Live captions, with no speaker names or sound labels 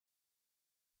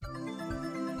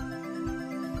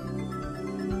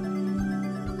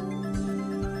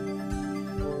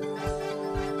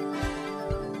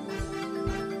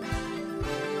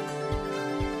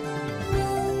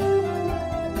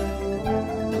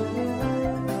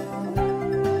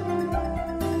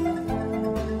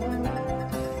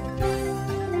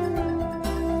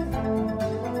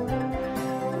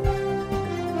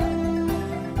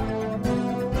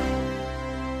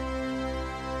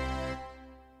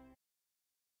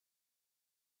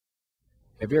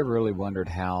Have you ever really wondered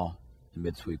how the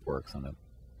mid-sweep works on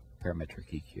a parametric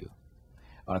EQ?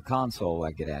 On a console,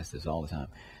 I get asked this all the time.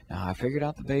 Now, I figured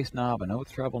out the bass knob, I know what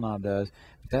the treble knob does,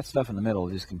 but that stuff in the middle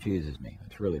just confuses me.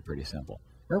 It's really pretty simple.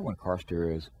 Remember when car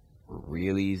stereos were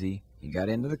real easy? You got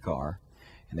into the car,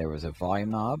 and there was a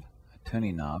volume knob, a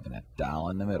tuning knob, and a dial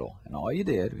in the middle. And all you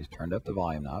did was turn up the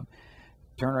volume knob,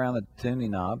 turn around the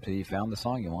tuning knob till you found the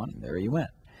song you want, and there you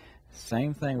went.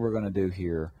 Same thing we're going to do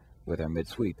here with our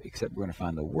mid-sweep, except we're going to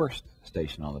find the worst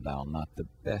station on the dial, not the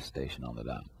best station on the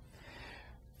dial.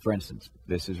 For instance,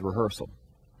 this is rehearsal.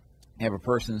 You have a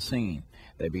person singing.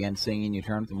 They begin singing, you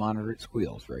turn up the monitor, it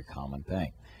squeals. Very common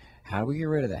thing. How do we get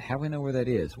rid of that? How do we know where that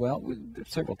is? Well, there's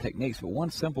several techniques, but one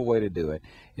simple way to do it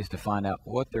is to find out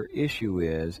what their issue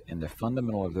is in the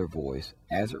fundamental of their voice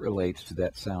as it relates to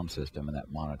that sound system and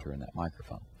that monitor and that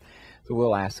microphone. So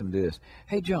we'll ask them to do this.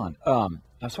 Hey, John,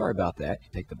 I'm sorry about that. You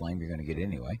take the blame, you're going to get it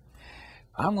anyway.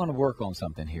 I'm going to work on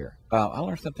something here. I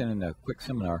learned something in a quick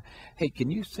seminar. Hey,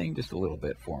 can you sing just a little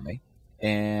bit for me?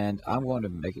 And I'm going to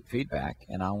make it feedback,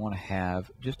 and I want to have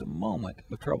just a moment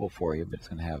of trouble for you, but it's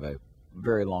going to have a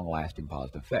very long-lasting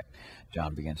positive effect.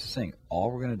 John begins to sing.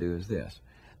 All we're going to do is this.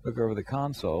 Look over the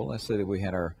console. Let's say that we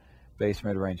had our bass,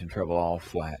 mid-range, and treble all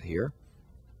flat here.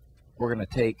 We're going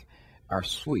to take our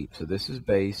sweep. So this is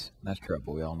bass, and that's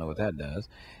treble. We all know what that does.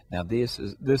 Now this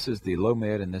is the low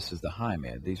mid, and this is the high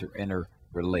mid. These are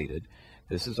interrelated.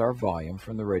 This is our volume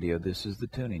from the radio. This is the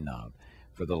tuning knob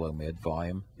for the low mid,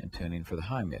 volume and tuning for the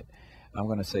high mid. I'm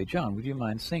going to say, John, would you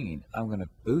mind singing? I'm going to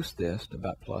boost this to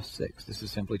about +6. This is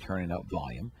simply turning up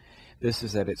volume. This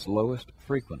is at its lowest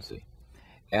frequency.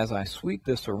 As I sweep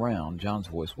this around, John's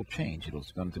voice will change.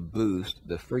 It's going to boost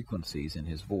the frequencies in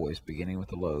his voice, beginning with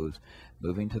the lows,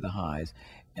 moving to the highs,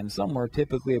 and somewhere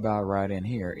typically about right in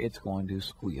here, it's going to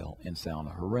squeal and sound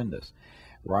horrendous.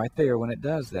 Right there, when it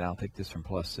does that, I'll take this from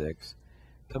 +6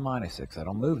 to -6. I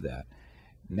don't move that.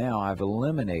 Now I've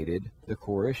eliminated the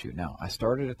core issue. Now, I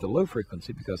started at the low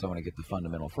frequency because I want to get the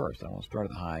fundamental first. I want to start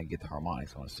at the high and get the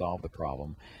harmonics. I want to solve the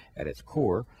problem at its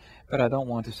core, but I don't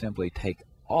want to simply take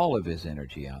all of his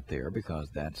energy out there because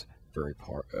that's very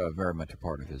much a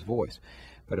part of his voice.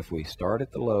 But if we start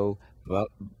at the low,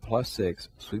 +6,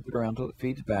 sweep it around until it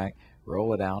feeds back,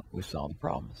 roll it out, we solve the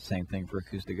problem. Same thing for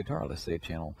acoustic guitar. Let's say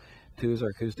channel 2 is our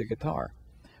acoustic guitar.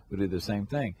 We do the same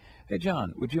thing. Hey,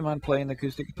 John, would you mind playing the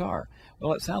acoustic guitar?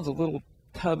 Well, it sounds a little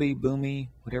tubby, boomy,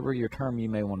 whatever your term you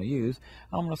may want to use.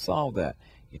 I'm going to solve that.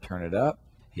 You turn it up.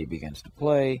 He begins to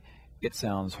play. It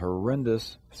sounds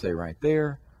horrendous, say right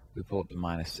there. We pull it to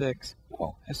 -6.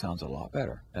 Oh, that sounds a lot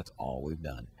better. That's all we've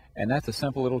done. And that's a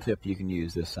simple little tip you can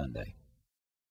use this Sunday.